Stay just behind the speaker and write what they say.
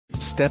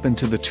Step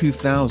into the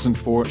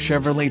 2004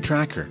 Chevrolet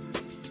Tracker.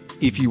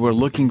 If you are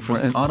looking for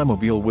an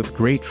automobile with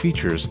great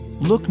features,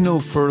 look no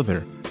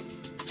further.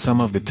 Some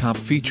of the top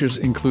features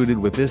included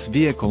with this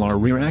vehicle are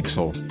rear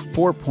axle,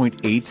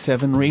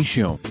 4.87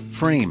 ratio,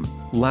 frame,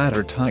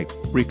 ladder type,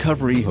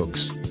 recovery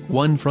hooks,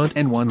 one front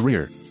and one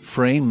rear,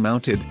 frame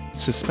mounted,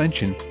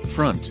 suspension,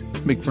 front,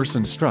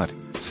 McPherson strut,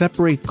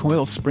 separate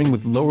coil spring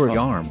with lower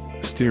arm,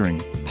 steering,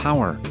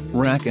 power,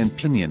 rack and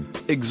pinion,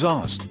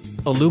 exhaust,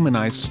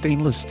 aluminized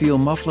stainless steel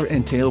muffler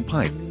and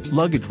tailpipe,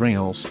 luggage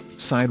rails,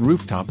 side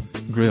rooftop,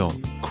 grille,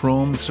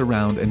 chrome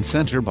surround and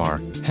center bar,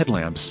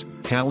 headlamps,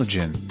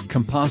 halogen,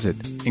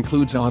 composite,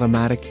 includes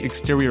automatic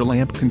exterior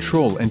lamp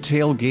control and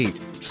tailgate,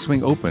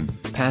 swing open,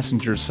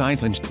 passenger side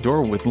hinged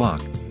door with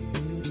lock.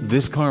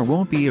 This car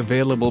won't be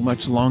available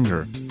much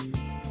longer.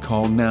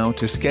 Call now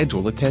to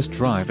schedule a test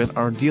drive at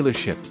our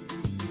dealership.